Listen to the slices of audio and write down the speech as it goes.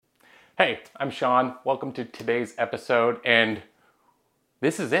Hey, I'm Sean. Welcome to today's episode, and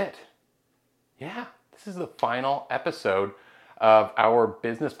this is it. Yeah, this is the final episode of our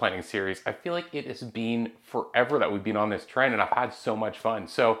business planning series. I feel like it has been forever that we've been on this trend, and I've had so much fun.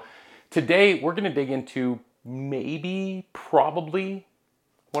 So today we're going to dig into probably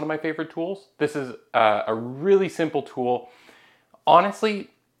one of my favorite tools. This is a really simple tool. Honestly,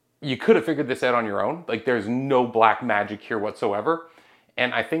 you could have figured this out on your own. Like, there's no black magic here whatsoever.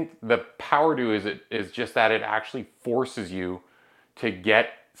 And I think the power to is just that it actually forces you to get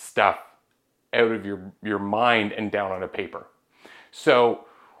stuff out of your mind and down on a paper. So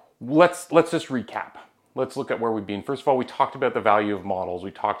let's just recap. Let's look at where we've been. First of all, we talked about the value of models.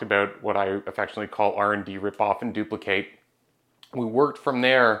 We talked about what I affectionately call R&D, rip off and duplicate. We worked from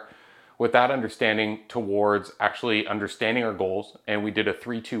there with that understanding towards actually understanding our goals. And we did a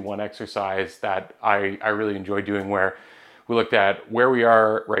 3-2-1 exercise that I really enjoy doing, where we looked at where we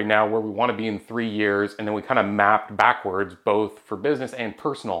are right now, where we want to be in 3 years, and then we kind of mapped backwards, both for business and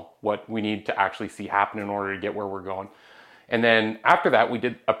personal, what we need to actually see happen in order to get where we're going. And then after that, we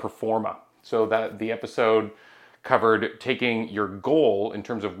did a performa. So that the episode covered taking your goal in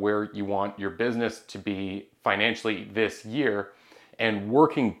terms of where you want your business to be financially this year and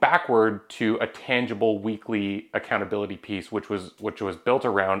working backward to a tangible weekly accountability piece, which was built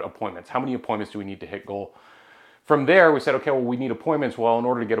around appointments. How many appointments do we need to hit goal? From there, we said, okay, well, we need appointments. Well, in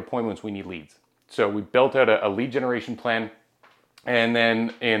order to get appointments, we need leads. So we built out a lead generation plan. And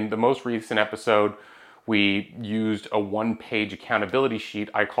then in the most recent episode, we used a 1-page accountability sheet.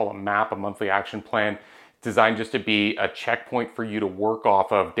 I call a MAP, a monthly action plan, designed just to be a checkpoint for you to work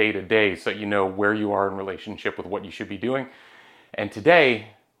off of day to day, so you know where you are in relationship with what you should be doing. And today,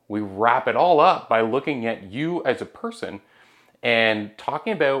 we wrap it all up by looking at you as a person and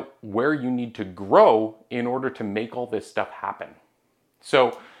talking about where you need to grow in order to make all this stuff happen.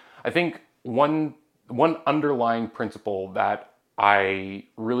 So I think one underlying principle that I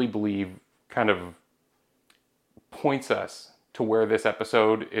really believe kind of points us to where this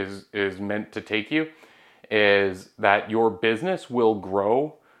episode is meant to take you is that your business will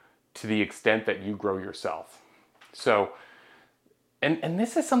grow to the extent that you grow yourself. So, and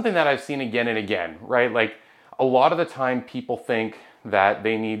this is something that I've seen again and again, right? Like, a lot of the time people think that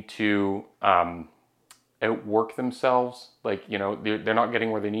they need to outwork themselves. Like, you know, they're not getting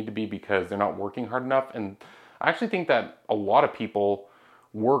where they need to be because they're not working hard enough. And I actually think that a lot of people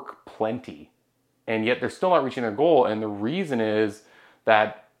work plenty and yet they're still not reaching their goal. And the reason is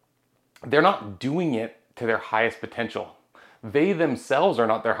that they're not doing it to their highest potential. They themselves are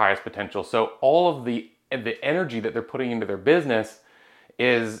not their highest potential. So all of the energy that they're putting into their business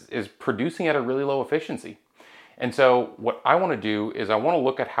is producing at a really low efficiency. And so what I want to do is I want to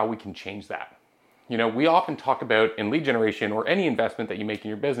look at how we can change that. You know, we often talk about in lead generation or any investment that you make in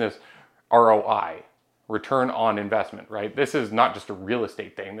your business, ROI, return on investment, right? This is not just a real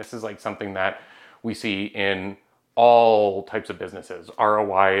estate thing. This is like something that we see in all types of businesses.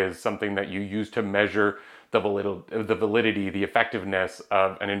 ROI is something that you use to measure the validity, the effectiveness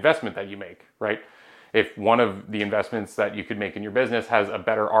of an investment that you make, right? If one of the investments that you could make in your business has a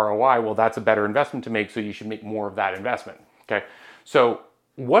better ROI, well, that's a better investment to make, so you should make more of that investment, okay? So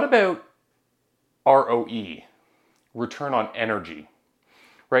what about ROE, return on energy,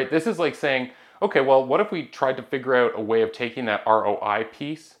 right? This is like saying, okay, well, what if we tried to figure out a way of taking that ROI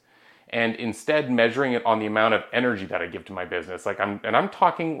piece and instead measuring it on the amount of energy that I give to my business? Like, I'm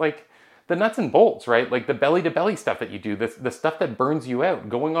talking like the nuts and bolts, right? Like the belly to belly stuff that you do, the stuff that burns you out,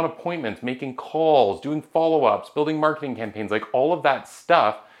 going on appointments, making calls, doing follow-ups, building marketing campaigns, like all of that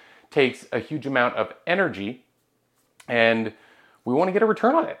stuff takes a huge amount of energy and we want to get a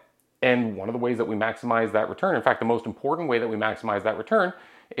return on it. And one of the ways that we maximize that return, in fact, the most important way that we maximize that return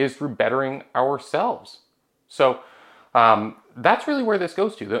is through bettering ourselves. So that's really where this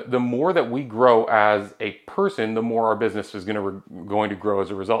goes to. The more that we grow as a person, the more our business is going to grow as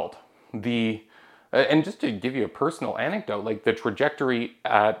a result. And just to give you a personal anecdote, like the trajectory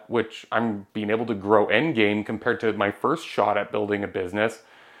at which I'm being able to grow Endgame compared to my first shot at building a business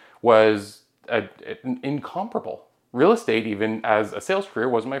was incomparable. Real estate, even as a sales career,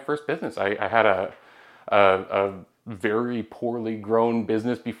 wasn't my first business. I had a very poorly grown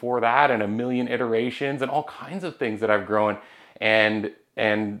business before that and a million iterations and all kinds of things that I've grown. And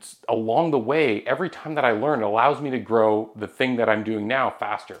along the way, every time that I learn, it allows me to grow the thing that I'm doing now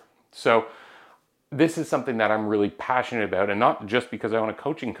faster. So this is something that I'm really passionate about, and not just because I own a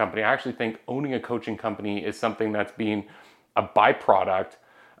coaching company. I actually think owning a coaching company is something that's been a byproduct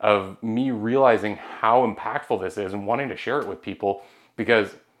of me realizing how impactful this is and wanting to share it with people,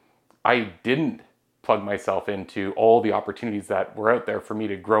 because I didn't plug myself into all the opportunities that were out there for me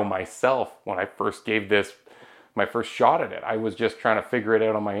to grow myself when I first gave this my first shot at it. I was just trying to figure it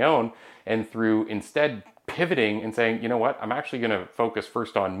out on my own, and through instead pivoting and saying, you know what, I'm actually going to focus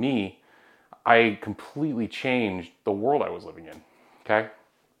first on me, I completely changed the world I was living in. Okay.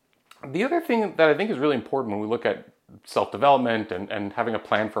 The other thing that I think is really important when we look at self-development and having a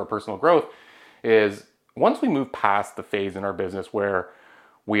plan for our personal growth is once we move past the phase in our business where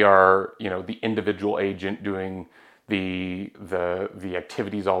we are, the individual agent doing the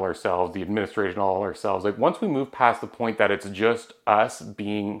activities all ourselves, the administration all ourselves. Like once we move past the point that it's just us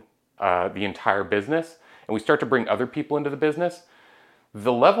being the entire business, and we start to bring other people into the business,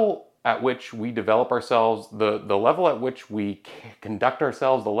 the level at which we develop ourselves, the level at which we conduct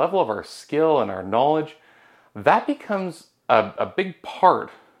ourselves, the level of our skill and our knowledge, that becomes a big part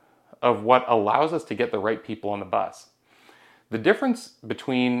of what allows us to get the right people on the bus. The difference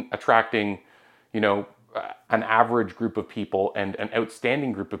between attracting, an average group of people and an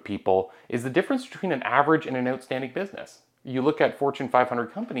outstanding group of people is the difference between an average and an outstanding business. You look at Fortune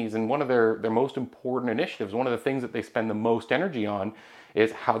 500 companies, and one of their most important initiatives, one of the things that they spend the most energy on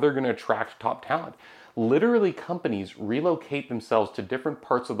is how they're going to attract top talent. Literally, companies relocate themselves to different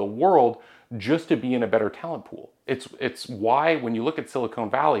parts of the world just to be in a better talent pool. It's why when you look at Silicon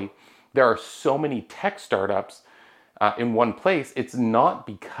Valley, there are so many tech startups in one place. It's not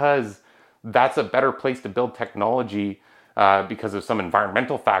because that's a better place to build technology because of some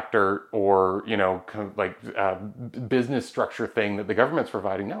environmental factor or business structure thing that the government's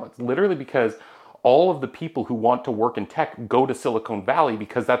providing. No, it's literally because all of the people who want to work in tech go to Silicon Valley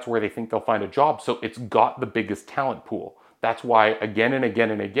because that's where they think they'll find a job. So it's got the biggest talent pool. That's why again and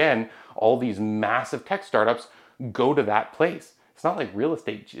again and again, all these massive tech startups go to that place. It's not like real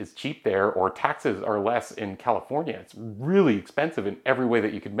estate is cheap there or taxes are less in California. It's really expensive in every way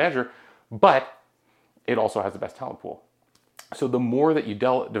that you could measure, but it also has the best talent pool. So the more that you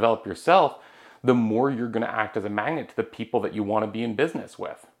develop yourself, the more you're going to act as a magnet to the people that you want to be in business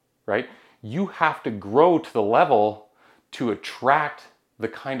with, right? You have to grow to the level to attract the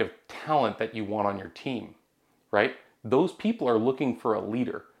kind of talent that you want on your team, right? Those people are looking for a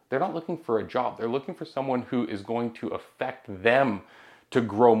leader. They're not looking for a job. They're looking for someone who is going to affect them to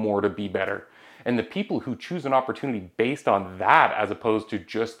grow more, to be better. And the people who choose an opportunity based on that, as opposed to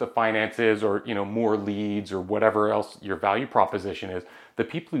just the finances or, more leads or whatever else your value proposition is, the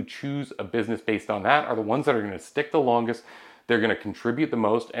people who choose a business based on that are the ones that are going to stick the longest. They're going to contribute the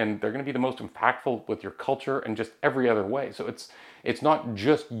most, and they're going to be the most impactful with your culture and just every other way. So it's not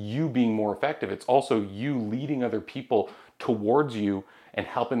just you being more effective. It's also you leading other people towards you and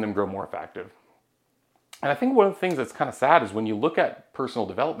helping them grow more effective. And I think one of the things that's kind of sad is when you look at personal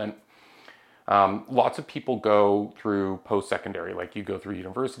development, lots of people go through post-secondary, like you go through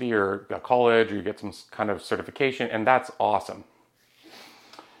university or college or you get some kind of certification, and that's awesome.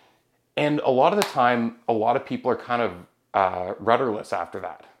 And a lot of the time, a lot of people are kind of rudderless after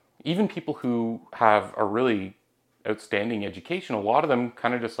that. Even people who have a really outstanding education, a lot of them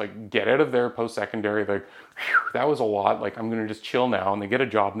kind of just like get out of their post-secondary, like, that was a lot, like I'm going to just chill now, and they get a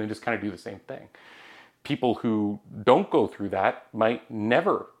job and they just kind of do the same thing. People who don't go through that might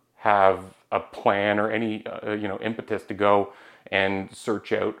never have a plan or any impetus to go and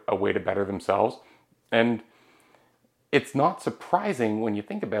search out a way to better themselves. And it's not surprising when you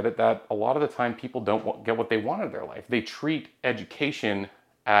think about it that a lot of the time people don't get what they want out of their life. They treat education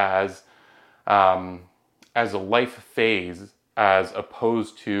as a life phase as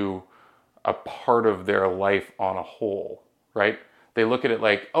opposed to a part of their life on a whole, right? They look at it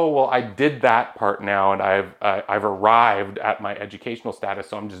like, oh, well, I did that part now and I've arrived at my educational status,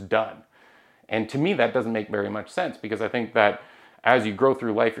 so I'm just done. And to me, that doesn't make very much sense, because I think that as you grow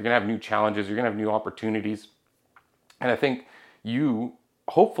through life, you're going to have new challenges, you're going to have new opportunities. And I think you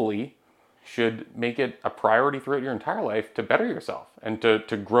hopefully should make it a priority throughout your entire life to better yourself and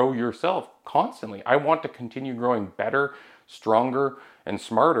to grow yourself constantly. I want to continue growing better, stronger, and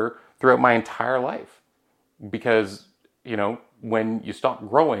smarter throughout my entire life. Because, when you stop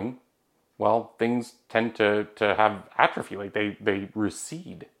growing, well, things tend to have atrophy, like they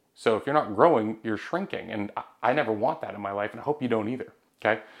recede. So if you're not growing, you're shrinking. And I never want that in my life, and I hope you don't either,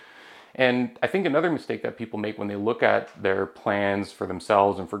 okay? And I think another mistake that people make when they look at their plans for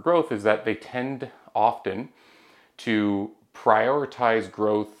themselves and for growth is that they tend often to prioritize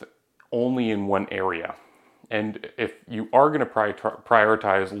growth only in one area. And if you are going to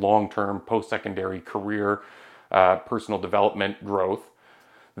prioritize long-term post-secondary career, personal development growth,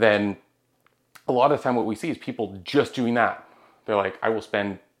 then a lot of the time what we see is people just doing that. They're like, I will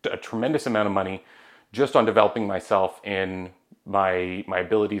spend a tremendous amount of money just on developing myself in my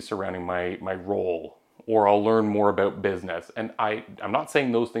abilities surrounding my role, or I'll learn more about business. And I'm not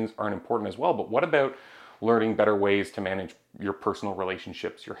saying those things aren't important as well, but what about learning better ways to manage your personal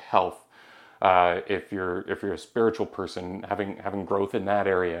relationships, your health? If you're a spiritual person, having growth in that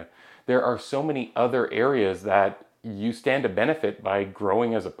area. There are so many other areas that you stand to benefit by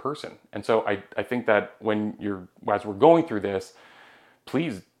growing as a person. And so I think that as we're going through this,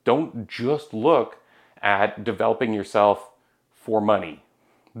 please don't just look at developing yourself for money.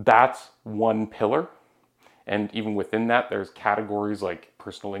 That's one pillar. And even within that, there's categories like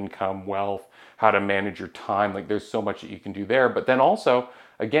personal income, wealth, how to manage your time. Like there's so much that you can do there. But then also,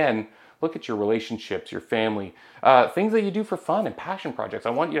 again, look at your relationships, your family, things that you do for fun and passion projects. I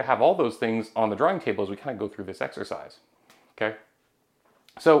want you to have all those things on the drawing table as we kind of go through this exercise. Okay?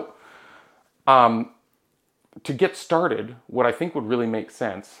 So, to get started, what I think would really make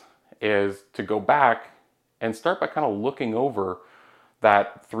sense is to go back and start by kind of looking over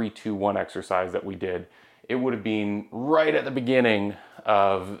that 3-2-1 exercise that we did. It would have been right at the beginning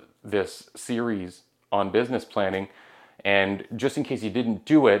of this series on business planning. And just in case you didn't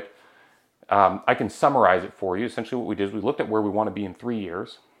do it, I can summarize it for you. Essentially what we did is we looked at where we want to be in 3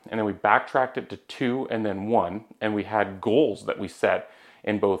 years, and then we backtracked it to 2 and then 1, and we had goals that we set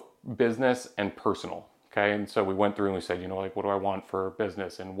in both business and personal. Okay, and so we went through and we said, like, what do I want for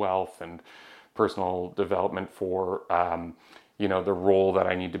business and wealth and personal development for, the role that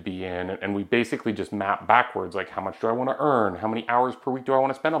I need to be in. And we basically just mapped backwards, like, how much do I want to earn? How many hours per week do I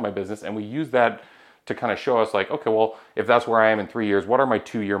want to spend on my business? And we use that to kind of show us, like, okay, well, if that's where I am in 3 years, what are my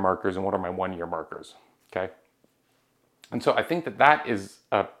 2-year markers and what are my 1-year markers? Okay. And so I think that is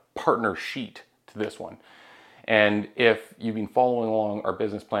a partner sheet to this one. And if you've been following along our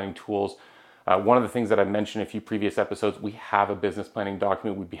business planning tools, one of the things that I mentioned in a few previous episodes, we have a business planning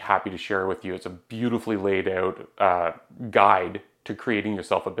document we'd be happy to share with you. It's a beautifully laid out guide to creating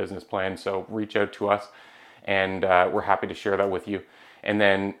yourself a business plan. So reach out to us and we're happy to share that with you. And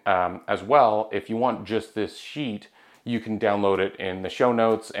then as well, if you want just this sheet, you can download it in the show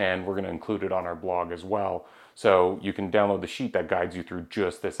notes, and we're going to include it on our blog as well. So you can download the sheet that guides you through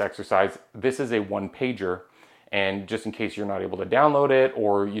just this exercise. This is a 1-pager. And just in case you're not able to download it,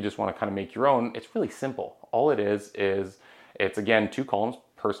 or you just want to kind of make your own, it's really simple. All it is it's again 2 columns,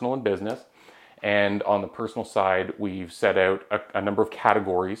 personal and business. And on the personal side, we've set out a number of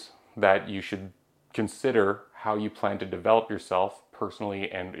categories that you should consider how you plan to develop yourself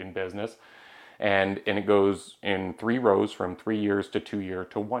personally and in business. And it goes in 3 rows from 3 years to 2 year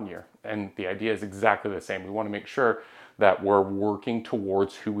to 1 year. And the idea is exactly the same. We want to make sure that we're working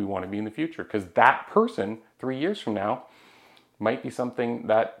towards who we want to be in the future, because that person 3 years from now might be something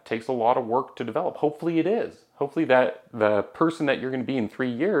that takes a lot of work to develop. Hopefully it is. Hopefully that the person that you're going to be in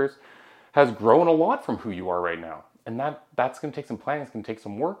 3 years has grown a lot from who you are right now. And that's going to take some planning, it's going to take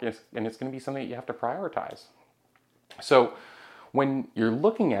some work, and it's going to be something that you have to prioritize. So when you're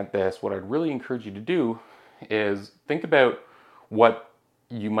looking at this, what I'd really encourage you to do is think about what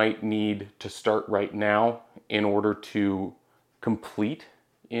you might need to start right now in order to complete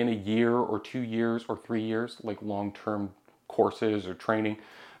in a year or 2 years or 3 years, like long-term courses or training.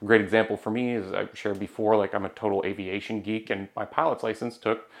 A great example for me is, I've shared before, like, I'm a total aviation geek, and my pilot's license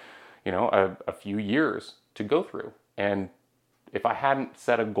took, a few years to go through. And if I hadn't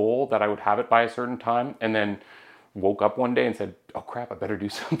set a goal that I would have it by a certain time, and then woke up one day and said, oh crap, I better do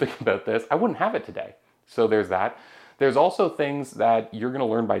something about this, I wouldn't have it today. So there's that. There's also things that you're going to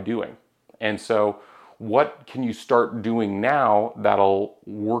learn by doing. And so what can you start doing now that'll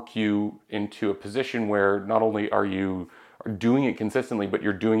work you into a position where not only are you doing it consistently, but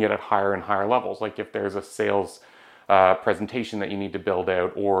you're doing it at higher and higher levels? Like if there's a sales presentation that you need to build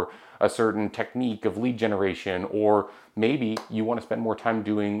out, or a certain technique of lead generation, or maybe you want to spend more time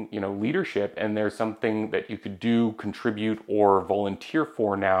doing, leadership, and there's something that you could do, contribute, or volunteer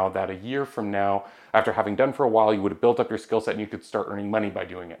for now that a year from now, after having done for a while, you would have built up your skill set and you could start earning money by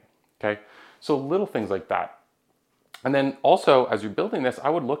doing it. Okay. So little things like that. And then also, as you're building this, I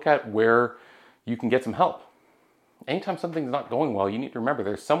would look at where you can get some help. Anytime something's not going well, you need to remember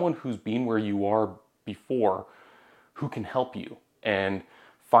there's someone who's been where you are before who can help you. And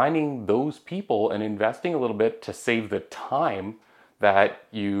finding those people and investing a little bit to save the time that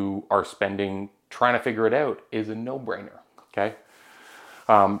you are spending trying to figure it out is a no-brainer. Okay.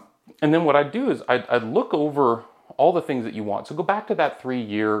 And then what I'd do is I'd look over all the things that you want. So go back to that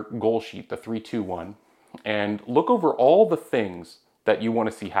 3-year goal sheet, the 3-2-1, and look over all the things that you want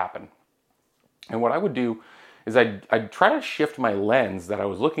to see happen. And what I would do is I'd try to shift my lens that I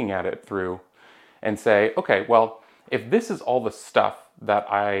was looking at it through and say, okay, well, if this is all the stuff that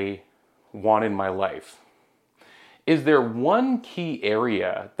I want in my life, Is there one key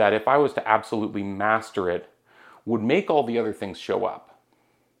area that if I was to absolutely master it, would make all the other things show up?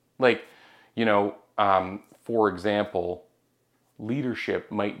 Like, for example,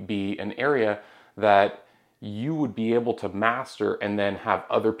 leadership might be an area that you would be able to master and then have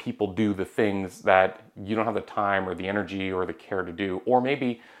other people do the things that you don't have the time or the energy or the care to do, or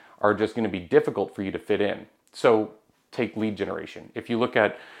maybe are just going to be difficult for you to fit in. So take lead generation. If you look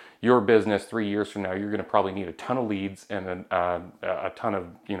at your business 3 years from now, you're going to probably need a ton of leads and a ton of,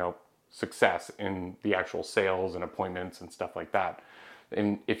 success in the actual sales and appointments and stuff like that.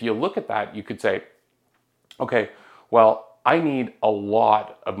 And if you look at that, you could say, okay, well, I need a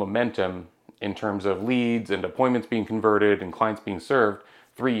lot of momentum in terms of leads and appointments being converted and clients being served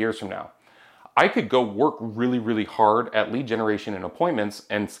 3 years from now. I could go work really, really hard at lead generation and appointments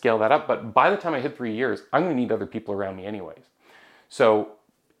and scale that up. But by the time I hit 3 years, I'm going to need other people around me anyways. So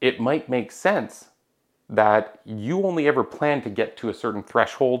it might make sense that you only ever plan to get to a certain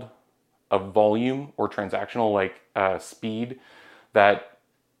threshold of volume or transactional speed that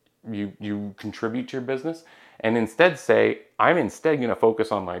you contribute to your business, and instead say, I'm instead going to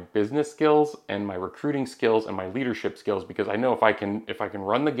focus on my business skills and my recruiting skills and my leadership skills, because I know if I can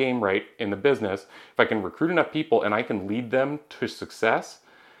run the game right in the business, if I can recruit enough people and I can lead them to success,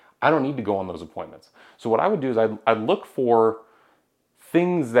 I don't need to go on those appointments. So what I would do is I'd look for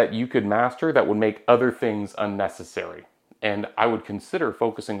things that you could master that would make other things unnecessary, and I would consider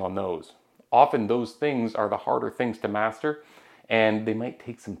focusing on those. Often those things are the harder things to master, and they might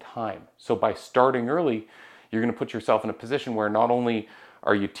take some time. So by starting early, you're going to put yourself in a position where not only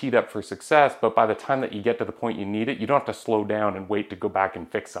are you teed up for success, but by the time that you get to the point you need it, you don't have to slow down and wait to go back and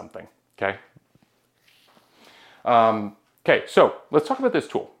fix something, okay? Okay, so let's talk about this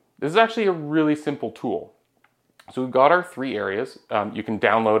tool. This is actually a really simple tool. So we've got our 3 areas. You can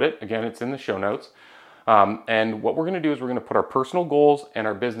download it. Again, it's in the show notes. And what we're going to do is we're going to put our personal goals and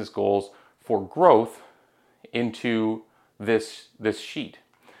our business goals for growth into this sheet.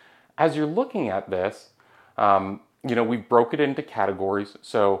 As you're looking at this, we broke it into categories.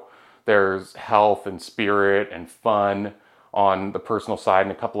 So there's health and spirit and fun on the personal side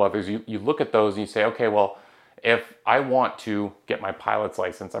and a couple others. You look at those and you say, okay, well, if I want to get my pilot's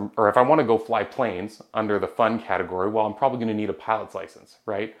license, or if I want to go fly planes under the fun category, well, I'm probably going to need a pilot's license,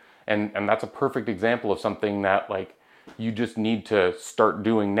 right? And that's a perfect example of something that you just need to start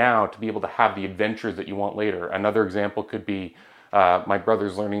doing now to be able to have the adventures that you want later. Another example could be my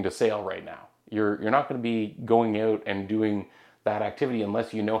brother's learning to sail right now. You're not going to be going out and doing that activity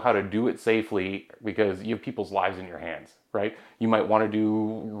unless you know how to do it safely, because you have people's lives in your hands, right? You might want to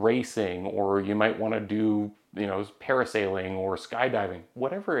do racing, or you might want to do, parasailing or skydiving.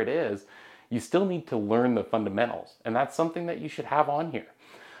 Whatever it is, you still need to learn the fundamentals, and that's something that you should have on here.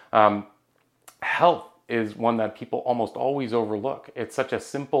 Health is one that people almost always overlook. It's such a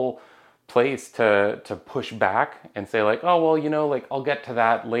simple place to push back and say oh, well, I'll get to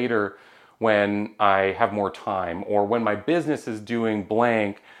that later when I have more time, or when my business is doing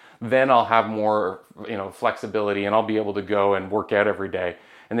blank, then I'll have more, flexibility and I'll be able to go and work out every day.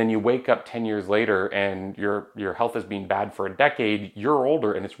 And then you wake up 10 years later and your health has been bad for a decade, you're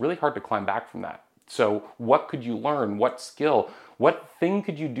older, and it's really hard to climb back from that. So what could you learn? What skill? What thing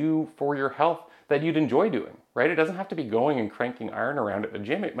could you do for your health that you'd enjoy doing, right? It doesn't have to be going and cranking iron around at the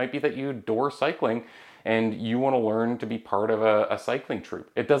gym. It might be that you adore cycling and you want to learn to be part of a cycling troop.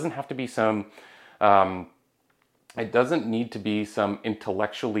 It doesn't have to be it doesn't need to be some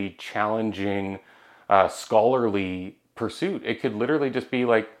intellectually challenging, scholarly pursuit. It could literally just be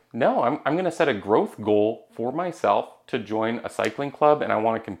no, I'm going to set a growth goal for myself to join a cycling club, and I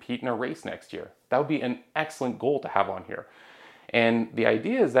want to compete in a race next year. That would be an excellent goal to have on here. And the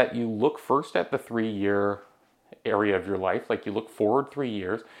idea is that you look first at the 3-year area of your life, you look forward 3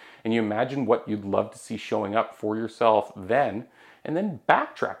 years, and you imagine what you'd love to see showing up for yourself then, and then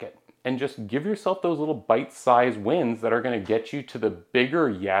backtrack it and just give yourself those little bite-sized wins that are going to get you to the bigger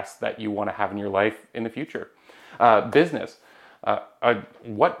yes that you want to have in your life in the future. Business.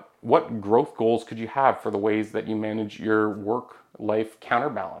 What growth goals could you have for the ways that you manage your work-life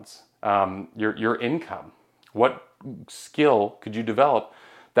counterbalance, your income? What skill could you develop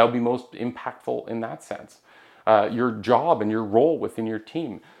that would be most impactful in that sense? Your job and your role within your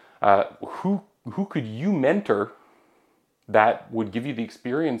team. Who could you mentor that would give you the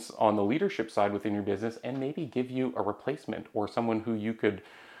experience on the leadership side within your business, and maybe give you a replacement or someone who you could,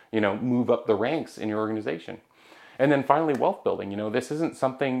 move up the ranks in your organization. And then finally, wealth building. This isn't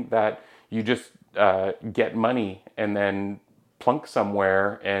something that you just get money and then plunk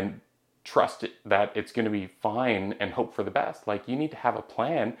somewhere and trust that it's going to be fine and hope for the best. You need to have a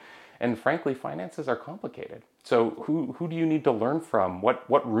plan. And frankly, finances are complicated. So who do you need to learn from?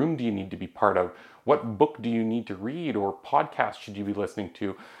 What room do you need to be part of? What book do you need to read or podcast should you be listening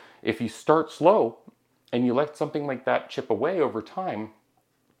to? If you start slow and you let something like that chip away over time,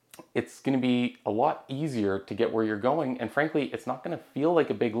 it's going to be a lot easier to get where you're going. And frankly, it's not going to feel like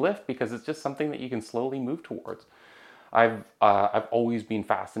a big lift because it's just something that you can slowly move towards. I've always been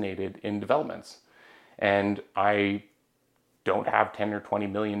fascinated in developments, and I don't have 10 or 20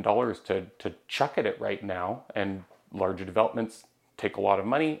 million dollars to chuck at it right now. And larger developments take a lot of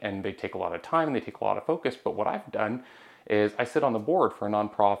money, and they take a lot of time, and they take a lot of focus. But what I've done is I sit on the board for a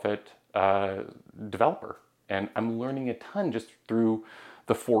nonprofit developer, and I'm learning a ton just through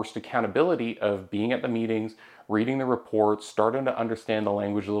the forced accountability of being at the meetings, reading the reports, starting to understand the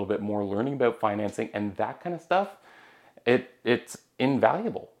language a little bit more, learning about financing and that kind of stuff. It's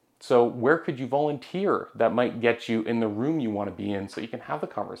invaluable. So where could you volunteer that might get you in the room you want to be in so you can have the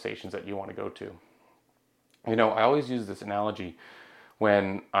conversations that you want to go to? You know, I always use this analogy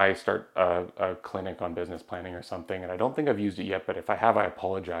when I start a clinic on business planning or something, and I don't think I've used it yet, but if I have, I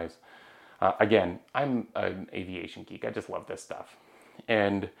apologize. Again, I'm an aviation geek. I just love this stuff.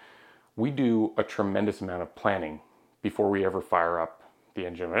 And we do a tremendous amount of planning before we ever fire up the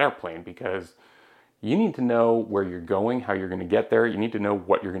engine of an airplane, because you need to know where you're going, how you're going to get there. You need to know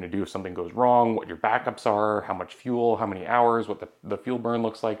what you're going to do if something goes wrong, what your backups are, how much fuel, how many hours, what the fuel burn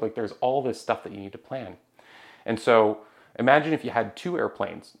looks like. Like, there's all this stuff that you need to plan. And so imagine if you had two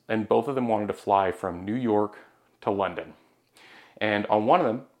airplanes and both of them wanted to fly from New York to London. And on one of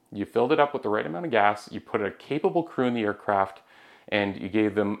them, you filled it up with the right amount of gas, you put a capable crew in the aircraft, and you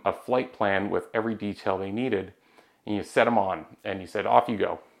gave them a flight plan with every detail they needed, and you set them on, and you said, off you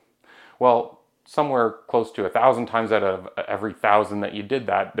go. Well, somewhere close to 1,000 times out of every 1,000 that you did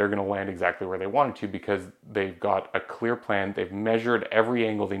that, they're going to land exactly where they wanted to, because they've got a clear plan. They've measured every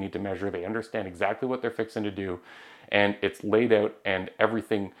angle they need to measure. They understand exactly what they're fixing to do, and it's laid out, and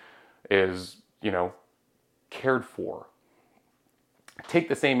everything is, cared for. Take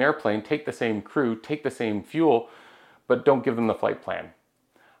the same airplane, take the same crew, take the same fuel, but don't give them the flight plan.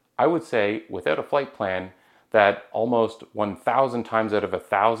 I would say without a flight plan, that almost 1,000 times out of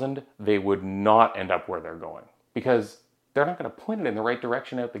 1,000, they would not end up where they're going, because they're not going to point it in the right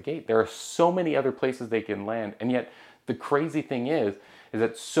direction out the gate. There are so many other places they can land. And yet the crazy thing is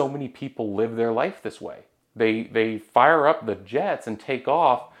that so many people live their life this way. They fire up the jets and take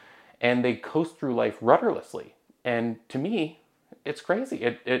off, and they coast through life rudderlessly. And to me, it's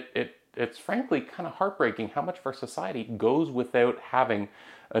crazy. It's frankly kind of heartbreaking how much of our society goes without having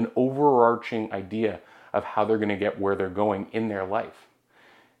an overarching idea of how they're going to get where they're going in their life.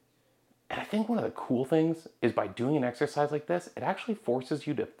 And I think one of the cool things is, by doing an exercise like this, it actually forces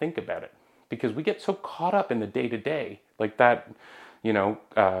you to think about it, because we get so caught up in the day-to-day, like that,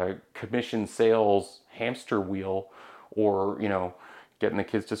 commission sales hamster wheel, or, getting the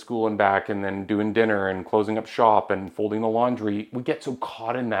kids to school and back, and then doing dinner and closing up shop and folding the laundry. We get so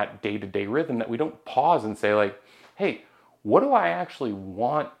caught in that day-to-day rhythm that we don't pause and say, like, hey, what do I actually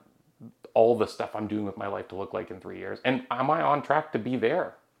want all the stuff I'm doing with my life to look like in 3 years? And am I on track to be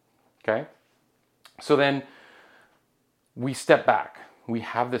there? Okay. So then we step back. We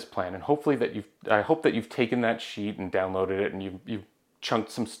have this plan, and hopefully I hope that you've taken that sheet and downloaded it, and you've chunked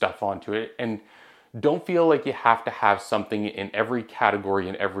some stuff onto it. And don't feel like you have to have something in every category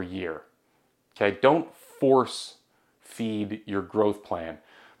in every year. Okay. Don't force feed your growth plan.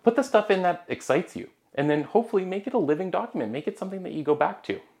 Put the stuff in that excites you, and then hopefully make it a living document. Make it something that you go back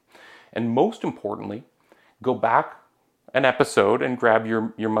to. And most importantly, go back an episode and grab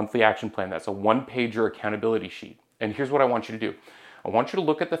your monthly action plan. That's a one-pager accountability sheet. And here's what I want you to do. I want you to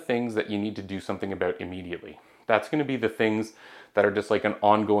look at the things that you need to do something about immediately. That's going to be the things that are just like an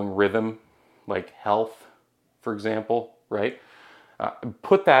ongoing rhythm, like health, for example, right?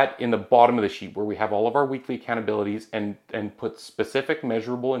 Put that in the bottom of the sheet where we have all of our weekly accountabilities, and put specific,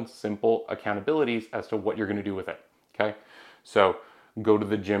 measurable, and simple accountabilities as to what you're going to do with it, okay? So go to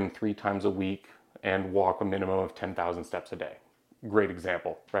the gym 3 times a week and walk a minimum of 10,000 steps a day. Great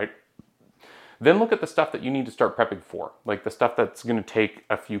example, right? Then look at the stuff that you need to start prepping for, like the stuff that's going to take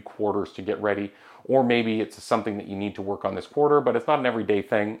a few quarters to get ready, or maybe it's something that you need to work on this quarter, but it's not an everyday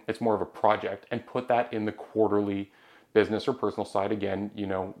thing. It's more of a project, and put that in the quarterly business or personal side. Again, you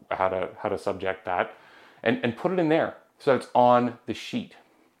know how to subject that, and put it in there so that it's on the sheet.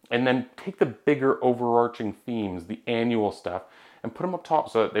 And then take the bigger overarching themes, the annual stuff, and put them up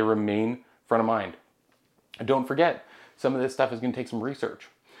top so that they remain front of mind. And don't forget, some of this stuff is going to take some research.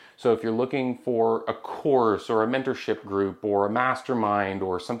 So if you're looking for a course or a mentorship group or a mastermind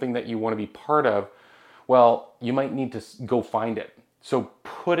or something that you want to be part of, well, you might need to go find it. So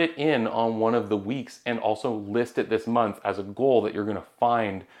put it in on one of the weeks and also list it this month as a goal that you're going to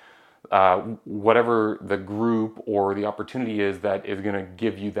find whatever the group or the opportunity is that is going to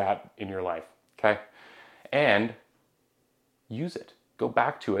give you that in your life. Okay. And use it. Go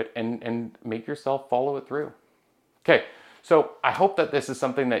back to it and make yourself follow it through. Okay. So I hope that this is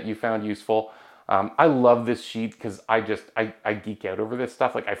something that you found useful. I love this sheet because I geek out over this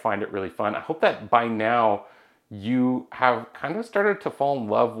stuff. Like, I find it really fun. I hope that by now you have kind of started to fall in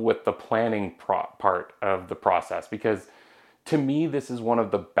love with the planning part of the process, because to me, this is one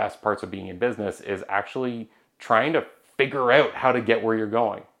of the best parts of being in business, is actually trying to figure out how to get where you're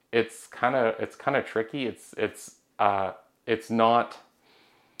going. It's kind of tricky. It's not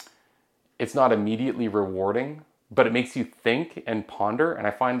immediately rewarding, but it makes you think and ponder. And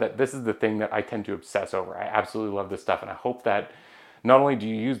I find that this is the thing that I tend to obsess over. I absolutely love this stuff. And I hope that not only do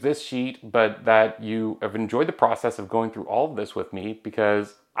you use this sheet, but that you have enjoyed the process of going through all of this with me,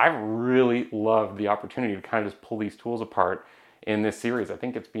 because I really loved the opportunity to kind of just pull these tools apart in this series. I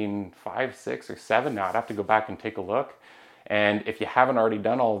think it's been 5, 6, or 7 now. I'd have to go back and take a look. And if you haven't already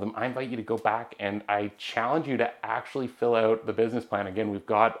done all of them, I invite you to go back, and I challenge you to actually fill out the business plan. Again, we've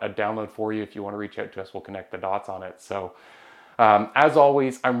got a download for you. If you want to reach out to us, we'll connect the dots on it. So as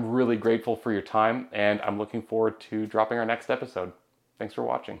always, I'm really grateful for your time, and I'm looking forward to dropping our next episode. Thanks for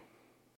watching.